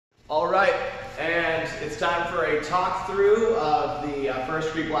All right, and it's time for a talk through of the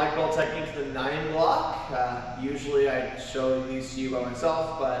first degree black belt technique, the 9-block. Usually I show these to you by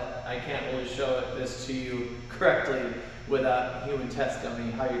myself, but I can't really show this to you correctly without a human test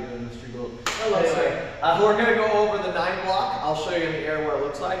dummy. How you doing, Mr. Gould? Hello, anyway, sir. We're going to go over the 9-block. I'll show you in the air what it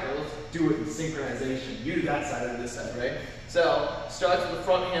looks like, and let's do it in synchronization. You do that side or this side, right? So, starts with the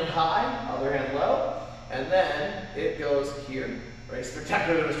front hand high, other hand low, and then it goes here. Right,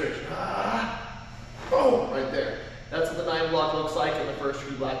 spectacular demonstration. Boom, right there. That's what the 9-block looks like in the first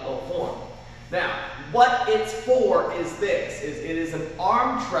degree black belt form. Now, what it's for is this: it is an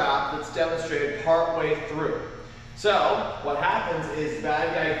arm trap that's demonstrated part way through. So, what happens is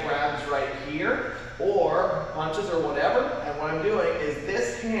bad guy grabs right here, or punches or whatever, and what I'm doing is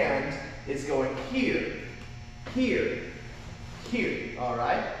this hand is going here, here, here. All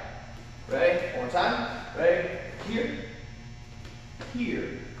right? Ready? One more time. Ready? Here.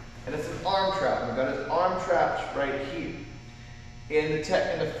 Here, and it's an arm trap. We've got his arm trapped right here. In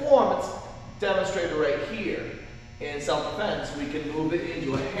the form, it's demonstrated right here. In self-defense, we can move it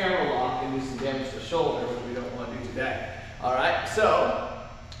into a hammerlock and do some damage to the shoulder, which we don't want to do today. All right, so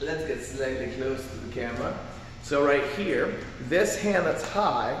let's get slightly close to the camera. So right here, this hand that's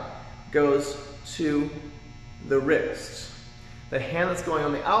high goes to the wrist. The hand that's going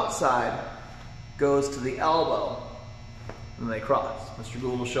on the outside goes to the elbow. And they cross. Mr.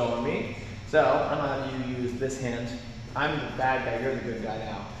 Gould will show on me. So I'm going to have you use this hand. I'm the bad guy, you're the good guy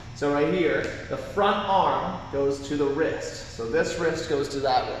now. So right here, the front arm goes to the wrist. So this wrist goes to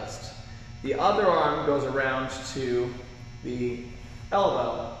that wrist. The other arm goes around to the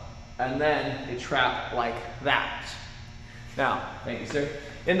elbow, and then a trap like that. Now, thank you, sir.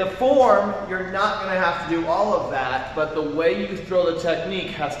 In the form, you're not going to have to do all of that, but the way you throw the technique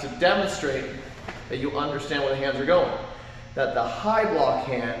has to demonstrate that you understand where the hands are going. That the high block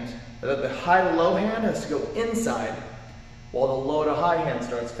hand, that the high to low hand has to go inside, while the low to high hand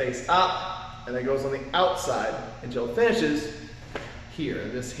starts face up, and then goes on the outside until it finishes here.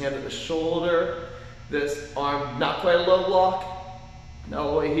 This hand at the shoulder, this arm not quite a low block,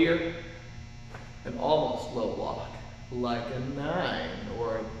 all the way here, and almost low block, like a 9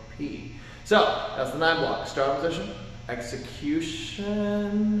 or a P. So, that's the 9-block. Start position,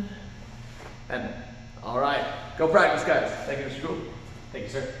 execution, and all right. Go practice, guys. Thank you, Mr. Gould. Thank you,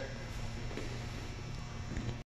 sir.